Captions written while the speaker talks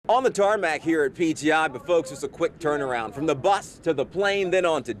On the tarmac here at PTI, but folks, it's a quick turnaround. From the bus to the plane, then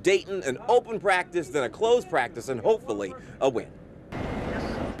on to Dayton, an open practice, then a closed practice, and hopefully a win.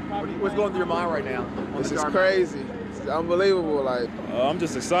 What's going through your mind right now? This is crazy. It's unbelievable. I'm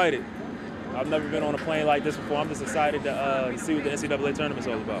just excited. I've never been on a plane like this before. I'm just excited to see what the NCAA tournament's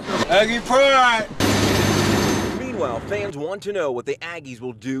all about. Aggie pride! Meanwhile, fans want to know what the Aggies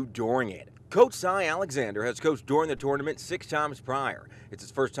will do during it. Coach Wxii Alexander has coached during the tournament 6 times prior. It's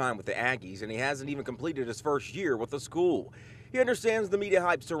his first time with the Aggies, and he hasn't even completed his first year with the school. He understands the media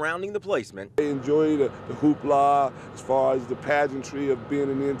hype surrounding the placement. They enjoy the hoopla as far as the pageantry of being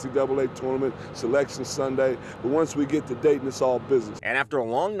in the NCAA tournament, Selection Sunday. But once we get to Dayton, it's all business. And after a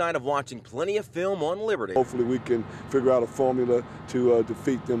long night of watching plenty of film on Liberty, hopefully we can figure out a formula to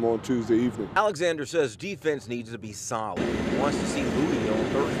defeat them on Tuesday evening. Alexander says defense needs to be solid. He wants to see Louisville on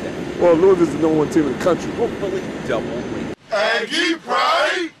Thursday. Well, Louisville's the #1 team in the country. Hopefully double win. Aggie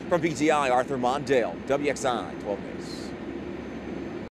pride! From PTI, Arthur Mondale, Wxii 12 News.